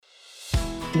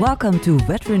Welcome to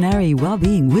Veterinary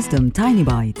Wellbeing Wisdom Tiny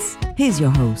Bites. Here's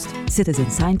your host,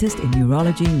 citizen scientist in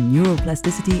neurology,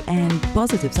 neuroplasticity, and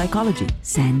positive psychology,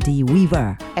 Sandy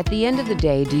Weaver. At the end of the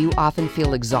day, do you often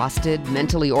feel exhausted,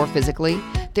 mentally or physically?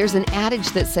 There's an adage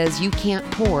that says you can't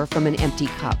pour from an empty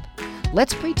cup.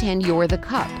 Let's pretend you're the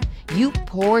cup. You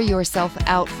pour yourself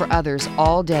out for others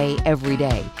all day, every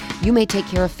day. You may take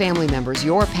care of family members,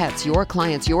 your pets, your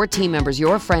clients, your team members,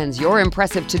 your friends, your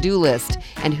impressive to-do list.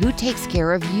 And who takes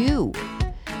care of you?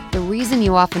 The reason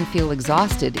you often feel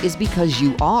exhausted is because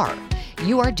you are.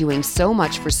 You are doing so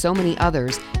much for so many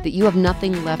others that you have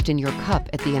nothing left in your cup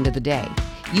at the end of the day.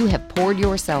 You have poured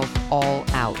yourself all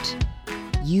out.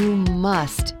 You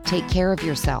must take care of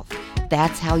yourself.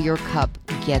 That's how your cup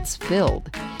gets filled.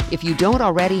 If you don't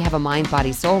already have a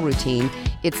mind-body-soul routine,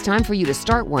 it's time for you to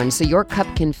start one so your cup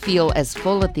can feel as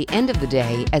full at the end of the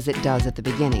day as it does at the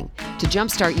beginning. To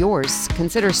jumpstart yours,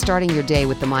 consider starting your day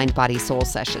with the Mind-Body-Soul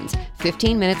sessions,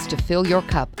 15 minutes to fill your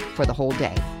cup for the whole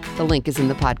day. The link is in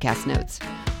the podcast notes.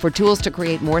 For tools to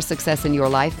create more success in your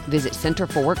life, visit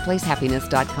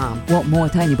centerforworkplacehappiness.com. Want more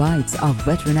tiny bites of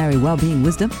veterinary well-being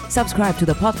wisdom? Subscribe to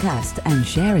the podcast and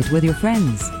share it with your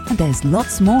friends. And there's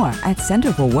lots more at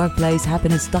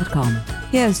centerforworkplacehappiness.com.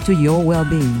 Here's to your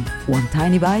well-being, one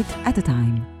tiny bite at a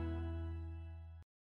time.